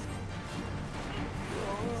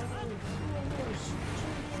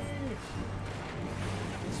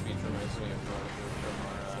 This speech reminds me of Monroe from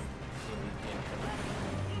our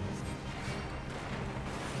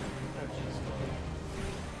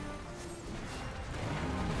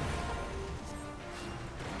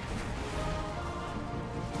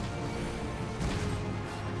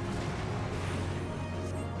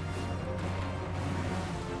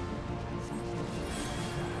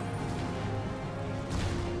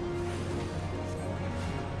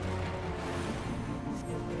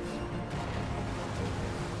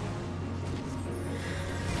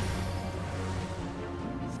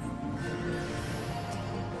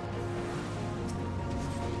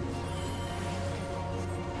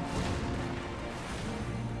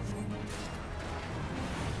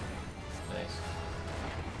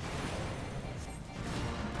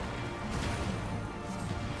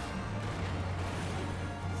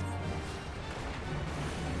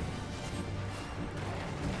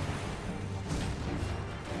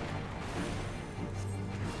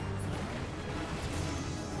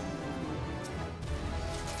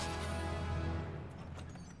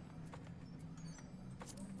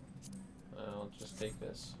just take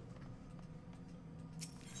this.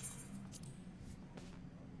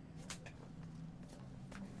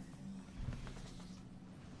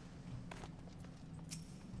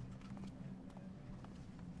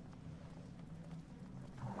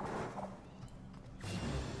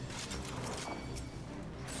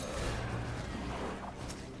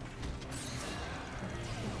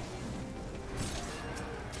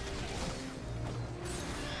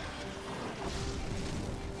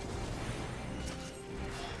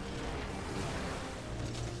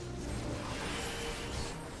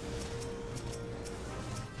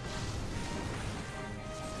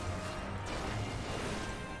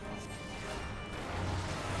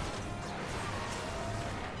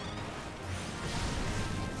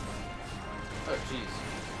 Oh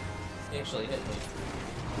jeez. He actually hit me.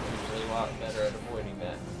 I'm usually a lot better at avoiding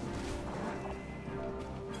that.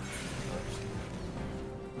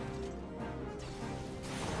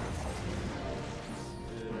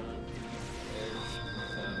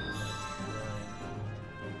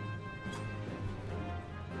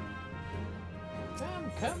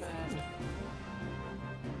 I'm coming!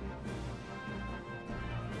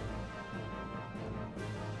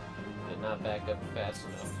 Did not back up fast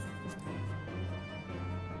enough.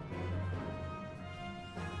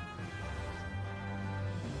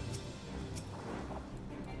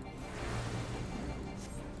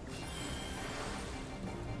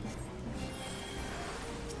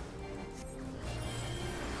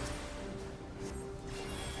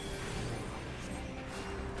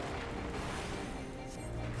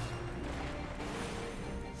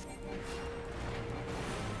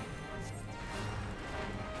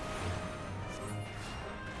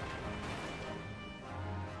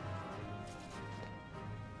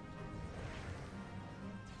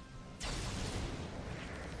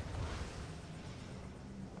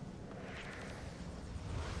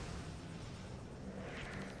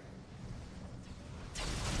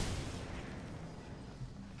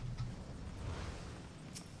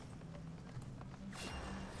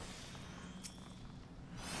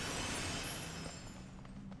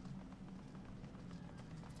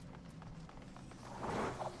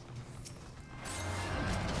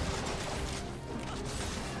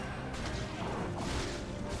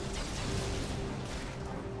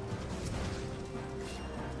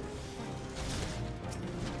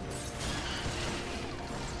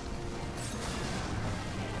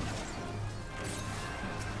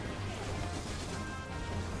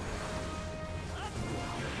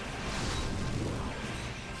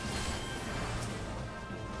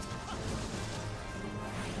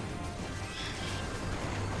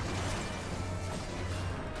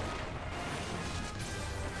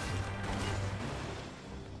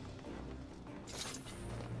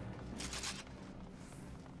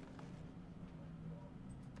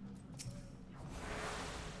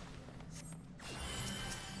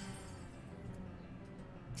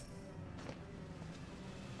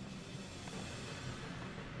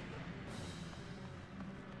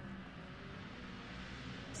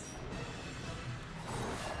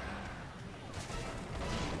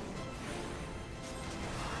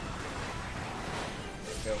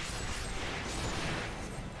 Go.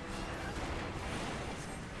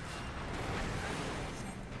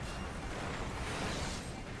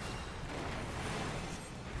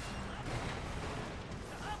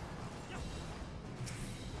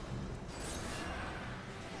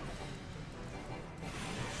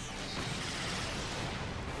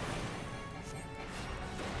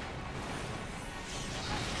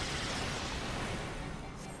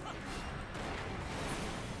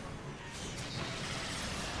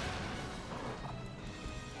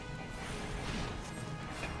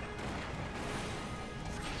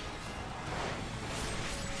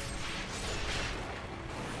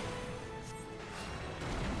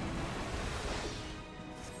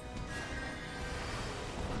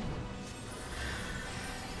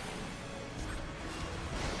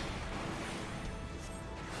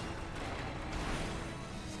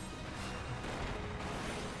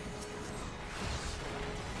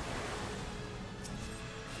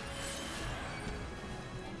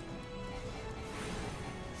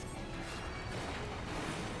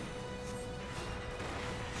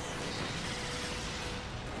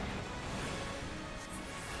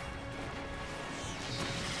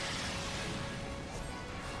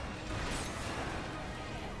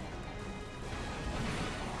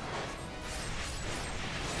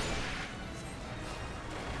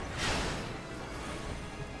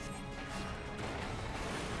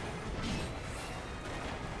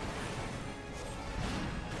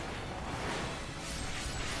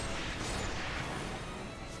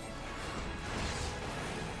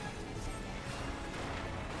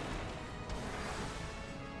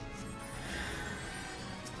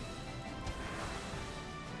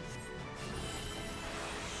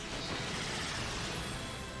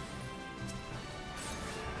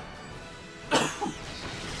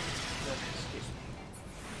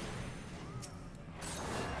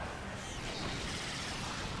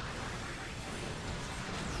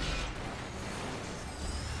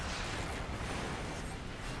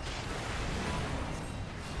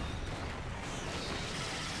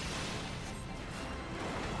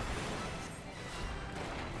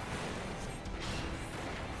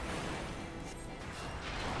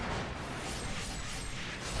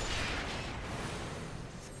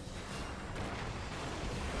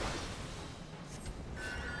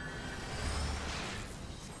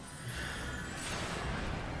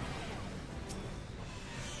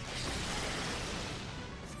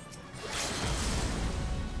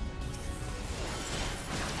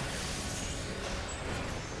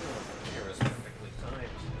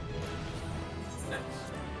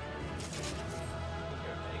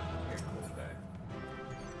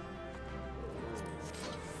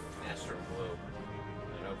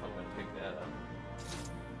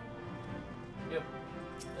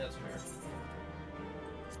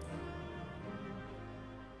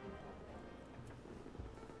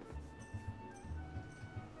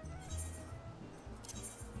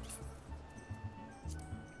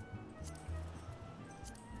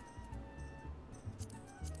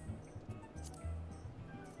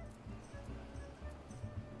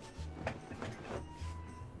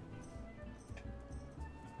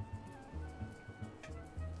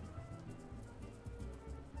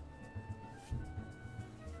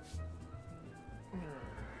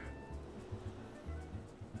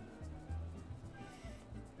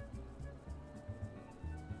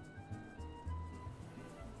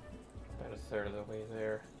 Third of the way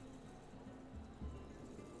there.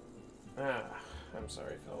 I'm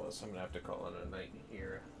sorry, fellas. I'm gonna have to call it a night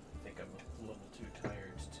here. I think I'm a little too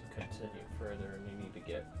tired to continue further, and you need to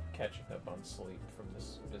get catching up on sleep from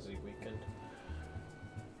this busy weekend.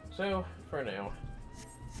 So, for now,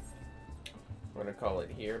 we're gonna call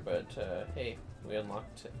it here, but hey, we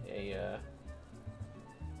unlocked a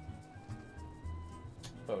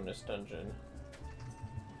bonus dungeon,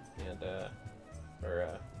 and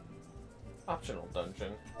optional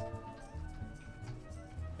dungeon.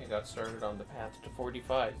 We got started on the path to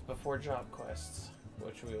 45 before job quests,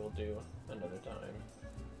 which we will do another time.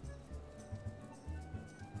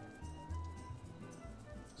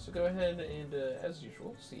 So go ahead and, as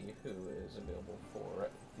usual, see who is available for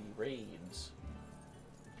the raids.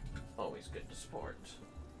 Always good to support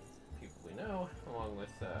people we know, along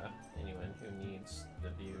with anyone who needs the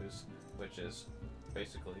views, which is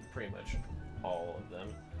basically pretty much all of them.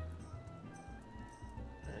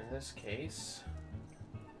 In this case,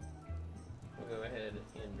 we'll go ahead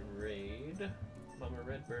and raid Mama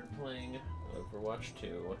Redbird playing Overwatch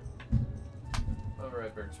 2. Mama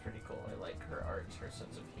Redbird's pretty cool. I like her art, her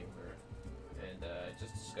sense of humor, and I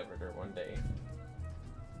just discovered her one day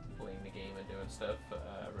playing the game and doing stuff.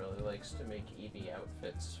 Really likes to make Eevee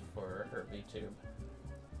outfits for her VTube.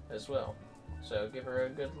 as well. So give her a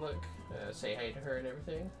good look, say hi to her and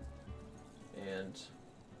everything, and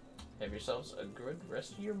have yourselves a good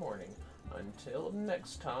rest of your morning. Until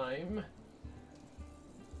next time.